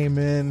defender came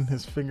in.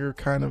 His finger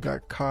kind of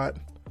got caught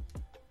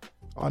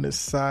on his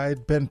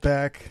side, bent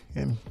back,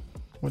 and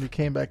when he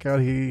came back out,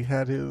 he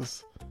had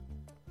his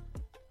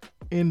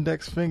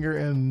index finger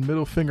and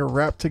middle finger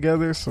wrapped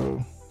together.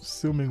 So,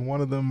 assuming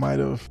one of them might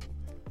have,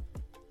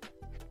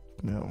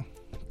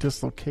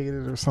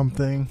 dislocated or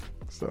something.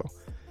 So,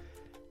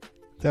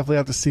 definitely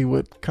have to see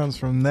what comes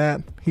from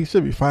that. He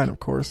should be fine, of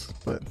course,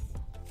 but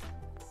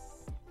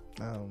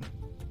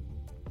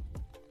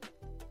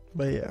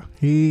yeah,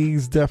 he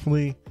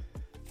definitely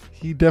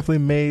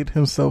made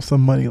himself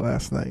some money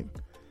last night.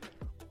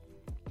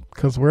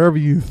 Because wherever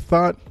you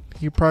thought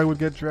he probably would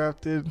get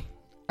drafted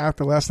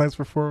after last night's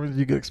performance,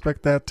 you could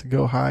expect that to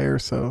go higher.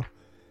 So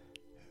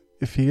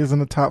if he is in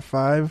the top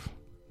 5,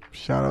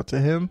 shout out to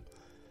him.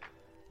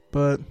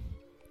 But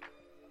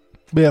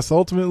yes,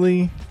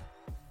 ultimately,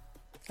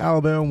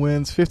 Alabama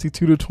wins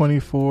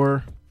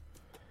 52-24.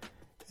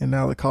 And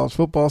now the college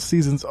football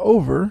season's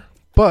over.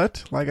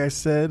 But, like I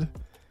said,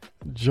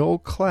 Joel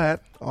Klatt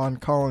on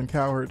Colin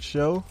Cowherd's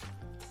show.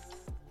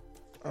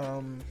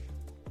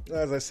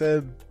 As I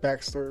said,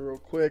 backstory real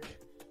quick.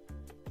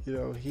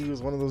 He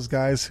was one of those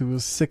guys who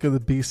was sick of the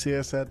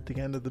BCS at the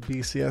end of the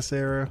BCS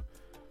era.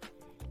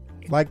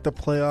 Liked the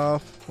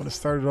playoff when it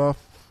started off,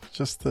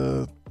 just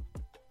the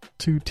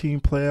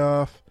 2-team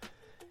playoff.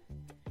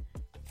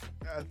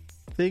 I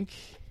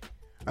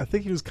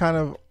think he was kind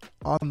of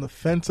on the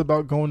fence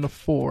about going to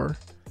 4.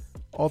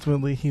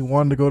 Ultimately, he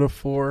wanted to go to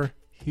 4.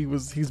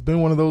 He's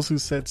been one of those who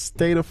said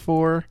stay to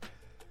 4,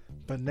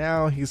 but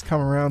now he's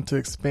come around to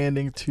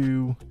expanding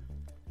to,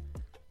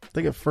 I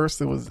think at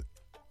first it was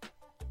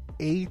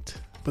 8,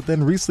 but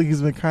then recently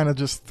he's been kind of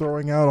just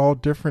throwing out all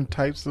different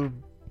types of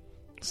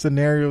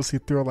scenarios. He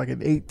threw out like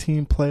an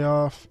 18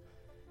 playoff.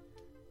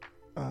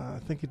 I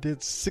think he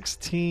did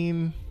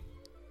 16,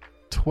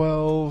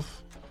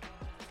 12.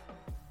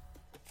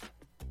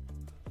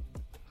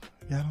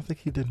 Yeah, I don't think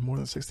he did more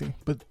than 16.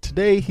 But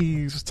today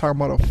he's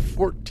talking about a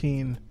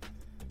 14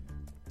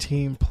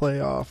 team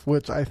playoff,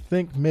 which I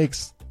think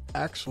makes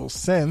actual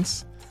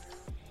sense.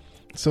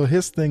 So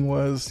his thing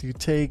was you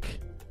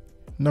take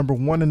number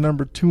 1 and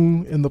number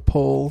 2 in the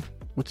poll,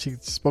 which he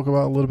spoke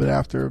about a little bit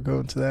after. I'll go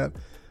into that.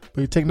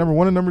 But you take number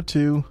 1 and number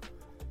 2,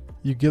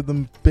 you give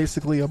them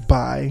basically a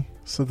bye.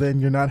 So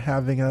then you're not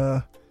having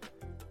a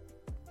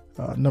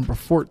number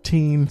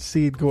 14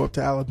 seed go up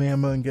to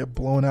Alabama and get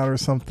blown out or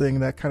something.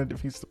 That kind of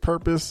defeats the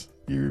purpose.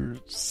 You're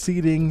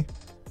seeding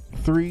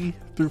 3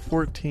 through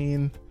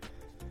 14.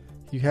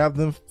 You have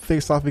them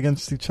face off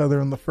against each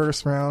other in the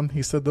first round.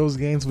 He said those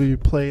games will be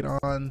played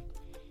on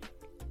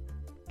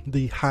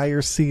the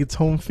higher seeds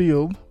home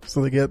field,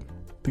 so they get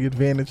the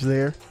advantage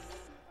there.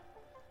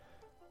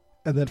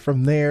 And then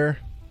from there,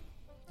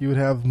 you would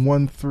have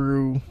 1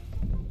 through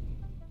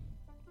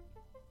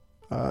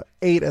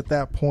 8 at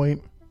that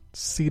point,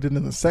 seeded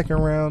in the second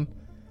round.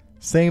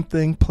 Same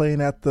thing,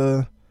 playing at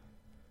the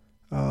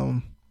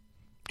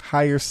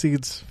higher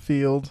seeds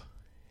field.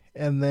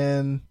 And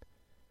then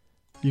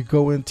you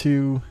go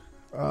into,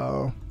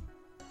 I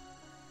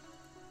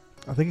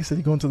think he said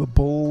you go into the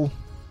bowl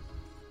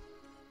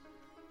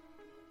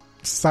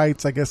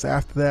sites, I guess,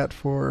 after that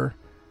for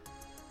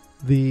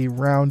the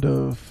round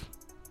of,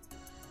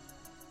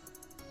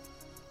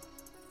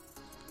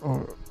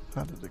 or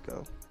how did it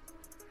go?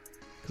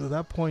 Because at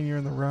that point you're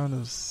in the round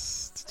of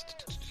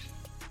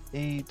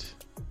 8.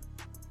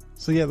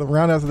 So yeah, the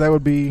round after that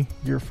would be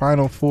your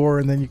final 4,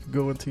 and then you could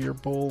go into your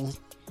bowl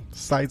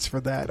sites for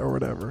that or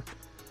whatever.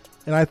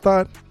 And I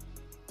thought,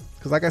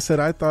 because like I said,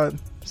 I thought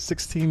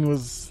 16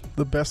 was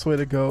the best way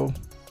to go.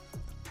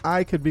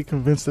 I could be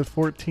convinced at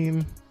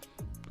 14,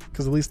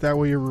 because at least that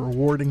way you're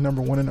rewarding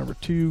number 1 and number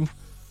 2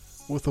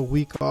 with a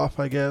week off,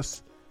 I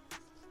guess.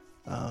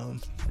 So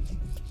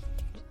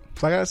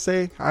I gotta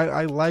say,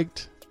 I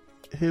liked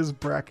his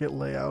bracket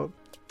layout.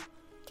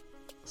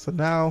 So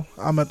now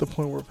I'm at the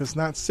point where if it's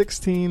not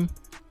 16,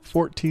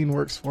 14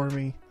 works for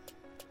me.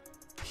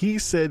 He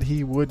said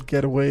he would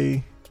get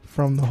away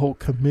from the whole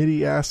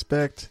committee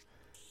aspect.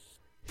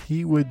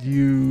 He would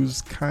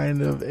use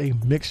kind of a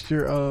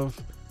mixture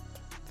of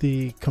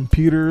the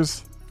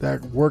computers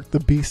that work the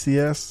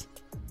BCS.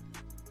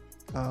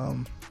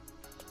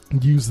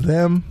 Use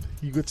them.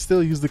 You could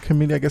still use the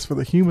committee, I guess, for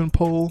the human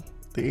poll,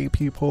 the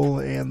AP poll,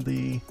 and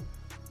the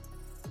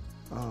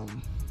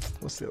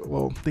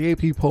the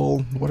AP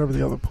poll, whatever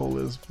the other poll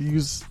is,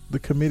 use the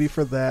committee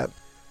for that,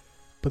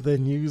 but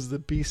then use the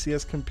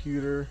BCS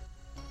computer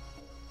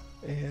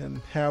and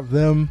have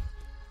them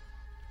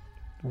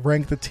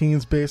rank the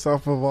teams based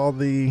off of all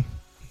the,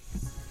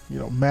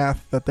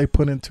 math that they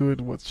put into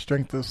it, with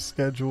strength of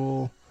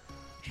schedule,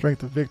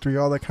 strength of victory,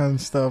 all that kind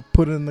of stuff.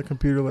 Put it in the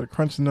computer, let it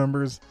crunch the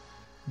numbers,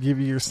 give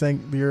you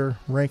your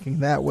ranking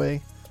that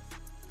way,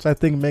 which I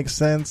think makes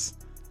sense.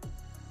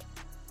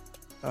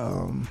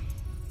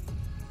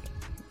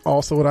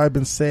 Also, what I've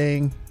been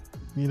saying,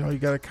 you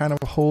got to kind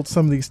of hold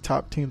some of these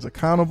top teams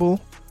accountable,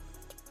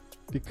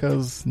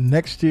 because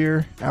next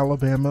year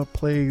Alabama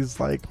plays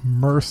like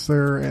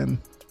Mercer and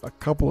a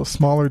couple of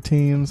smaller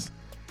teams,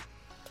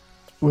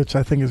 which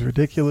I think is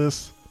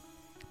ridiculous,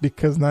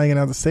 because now you're going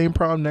to have the same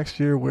problem next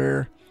year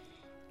where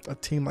a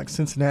team like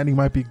Cincinnati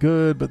might be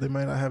good, but they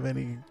might not have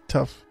any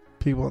tough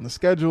people on the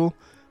schedule.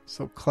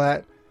 So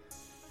Klatt,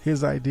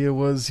 his idea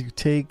was you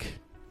take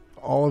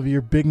all of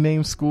your big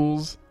name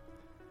schools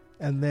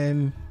and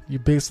then you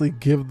basically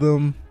give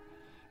them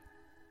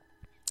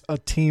a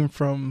team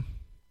from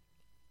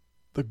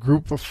the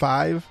group of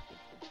 5.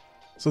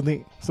 So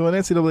in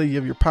NCAA, you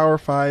have your Power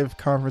 5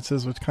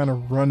 conferences, which kind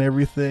of run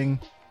everything,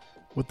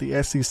 with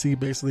the SEC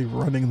basically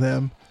running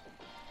them.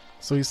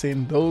 So he's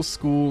saying those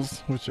schools,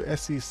 which are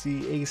SEC,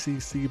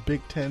 ACC,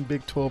 Big 10,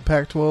 Big 12,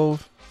 Pac-12,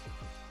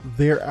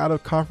 their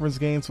out-of-conference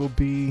games will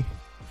be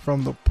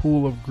from the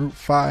pool of Group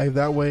 5.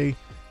 That way,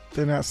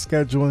 they're not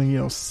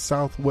scheduling,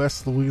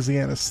 Southwest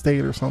Louisiana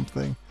State or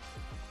something.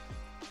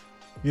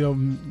 You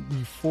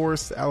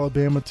force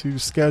Alabama to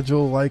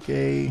schedule like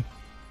a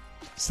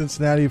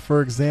Cincinnati,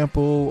 for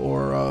example,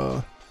 or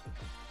a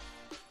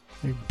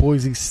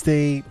Boise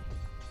State,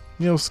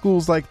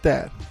 schools like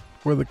that,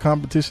 where the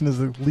competition is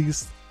at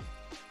least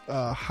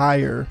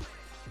higher,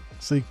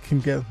 so you can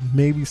get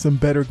maybe some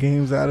better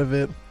games out of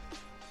it.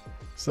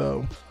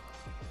 So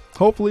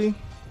hopefully,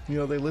 they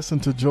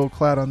listened to Joe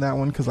Klatt on that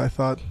one, because I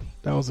thought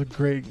that was a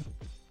great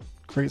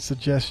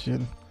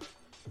suggestion.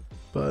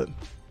 But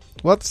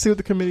we'll have to see what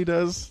the committee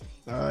does.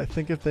 I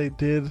think if they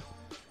did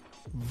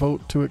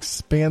vote to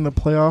expand the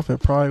playoff,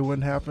 it probably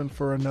wouldn't happen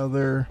for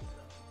another,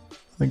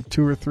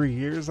 2 or 3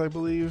 years, I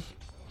believe.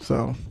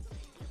 So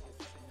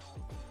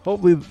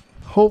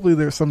hopefully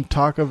there's some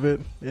talk of it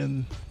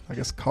in, I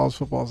guess, college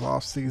football's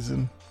off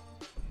season,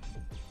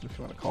 if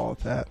you want to call it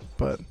that.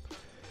 But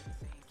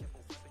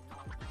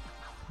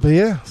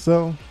yeah,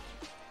 so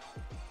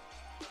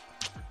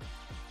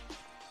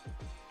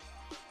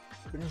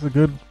I think it's a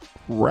good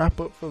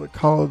wrap up for the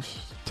college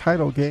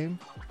title game.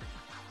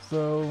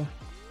 So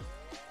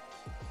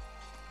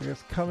I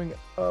guess coming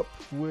up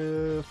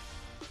with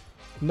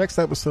next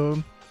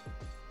episode,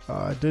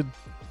 I did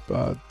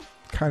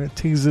kind of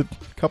tease it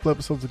a couple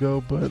episodes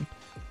ago, but I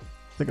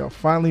think I'll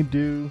finally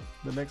do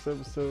the next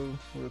episode.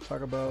 We're going to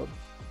talk about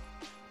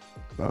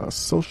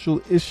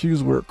social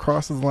issues where it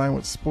crosses the line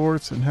with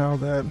sports, and how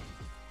that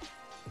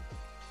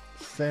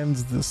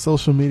sends the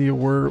social media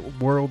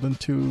world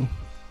into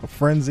a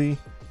frenzy.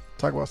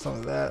 Talk about some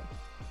of that.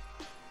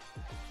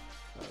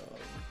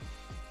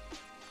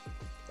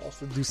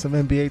 Also do some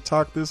NBA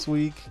talk this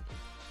week,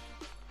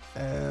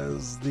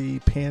 as the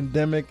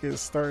pandemic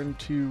is starting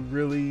to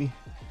really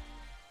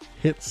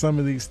hit some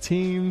of these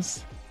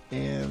teams,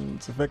 and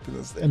it's affecting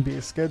this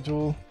NBA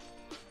schedule.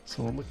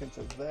 So we'll look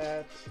into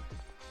that.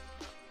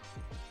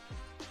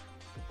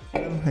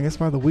 And I guess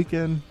by the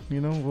weekend,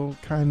 we'll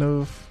kind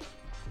of,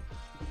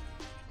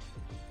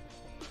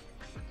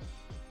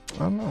 I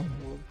don't know,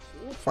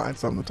 we'll find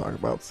something to talk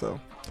about. So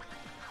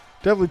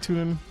definitely tune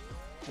in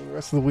for the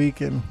rest of the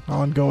week and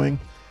ongoing.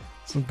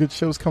 Some good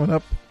shows coming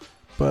up.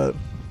 But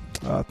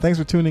thanks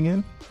for tuning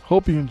in.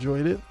 Hope you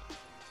enjoyed it.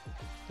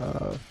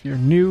 If you're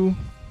new,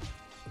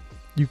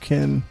 you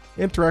can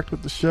interact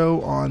with the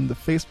show on the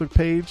Facebook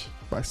page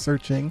by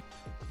searching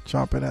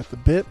Chompin at the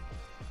Bit.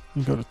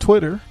 You can go to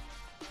Twitter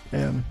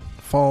and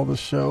follow the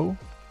show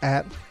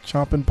at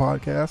Chompin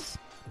Podcasts.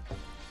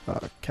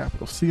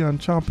 Capital C on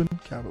Chompin,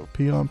 capital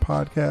P on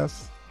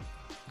Podcasts.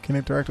 You can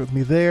interact with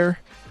me there.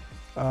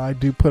 I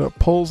do put up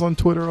polls on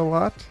Twitter a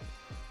lot.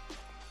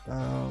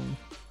 I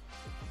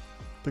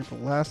think the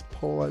last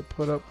poll I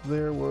put up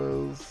there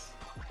was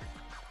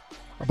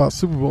about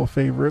Super Bowl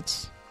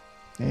favorites.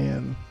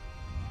 And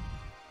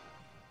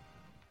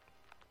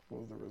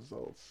what were the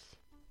results?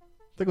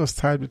 I think it was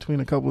tied between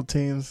a couple of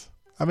teams.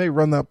 I may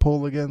run that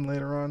poll again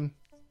later on.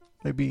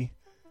 Maybe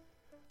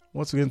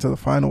once we get into the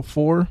Final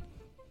Four.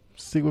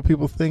 See what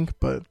people think.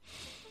 But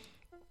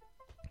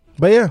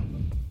yeah.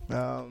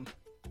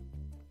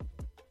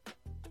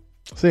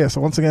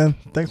 So once again,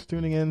 thanks for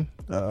tuning in.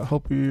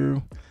 Hope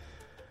you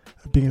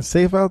are being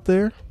safe out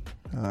there.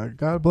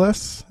 God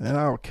bless, and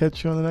I'll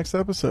catch you on the next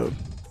episode.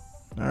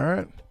 All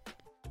right.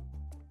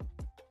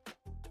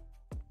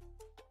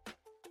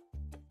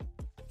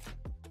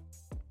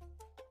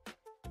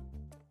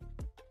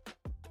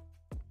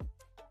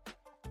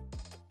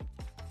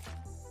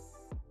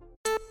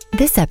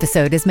 This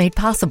episode is made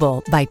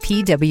possible by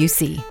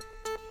PwC.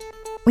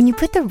 When you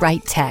put the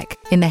right tech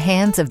in the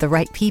hands of the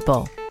right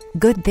people,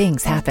 good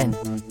things happen.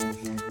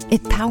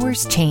 It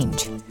powers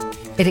change.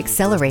 It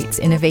accelerates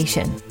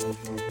innovation.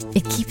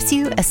 It keeps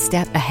you a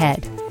step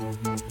ahead.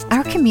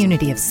 Our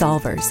community of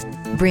solvers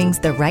brings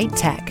the right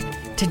tech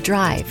to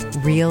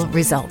drive real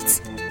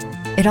results.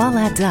 It all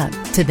adds up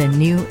to the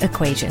new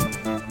equation.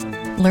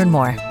 Learn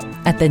more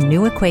at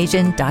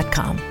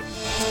thenewequation.com.